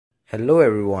Hello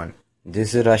everyone,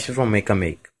 this is Rashid from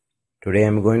Make. Today I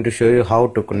am going to show you how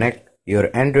to connect your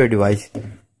Android device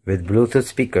with Bluetooth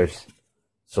speakers.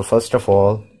 So first of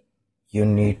all, you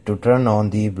need to turn on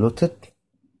the Bluetooth.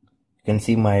 You can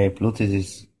see my Bluetooth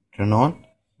is turned on.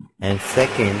 And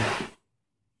second,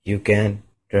 you can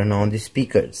turn on the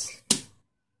speakers.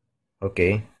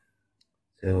 Okay,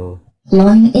 so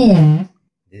line ear.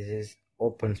 This is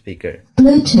open speaker.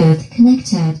 Bluetooth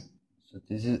connected. So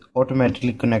this is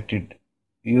automatically connected.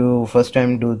 You first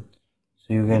time do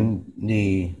so you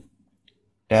can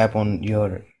tap on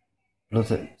your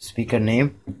Bluetooth speaker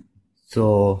name.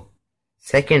 So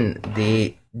second,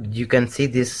 you can see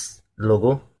this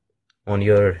logo on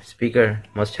your speaker,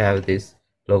 must have this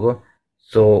logo.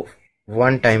 So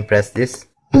one time press this.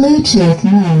 Bluetooth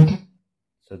mode.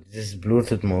 So this is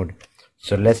Bluetooth mode.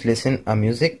 So let's listen a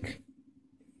music.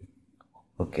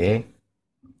 Okay.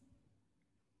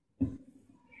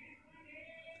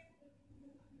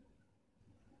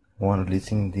 Want to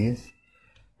listen this.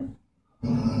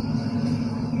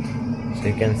 So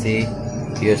you can see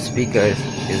your speaker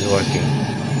is working.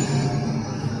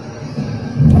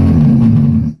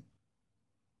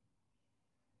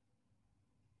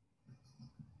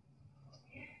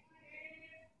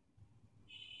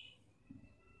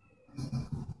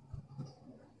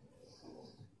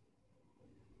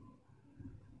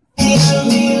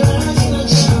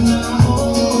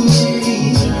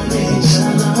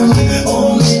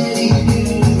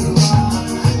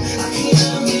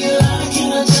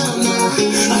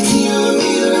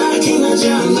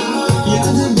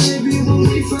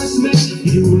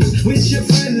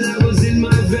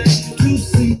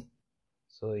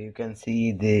 So you can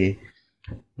see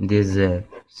this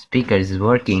speaker is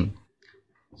working.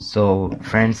 So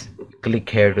friends, click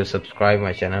here to subscribe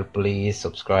my channel. Please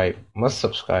subscribe, must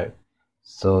subscribe.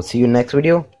 So see you next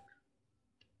video.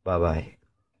 Bye bye.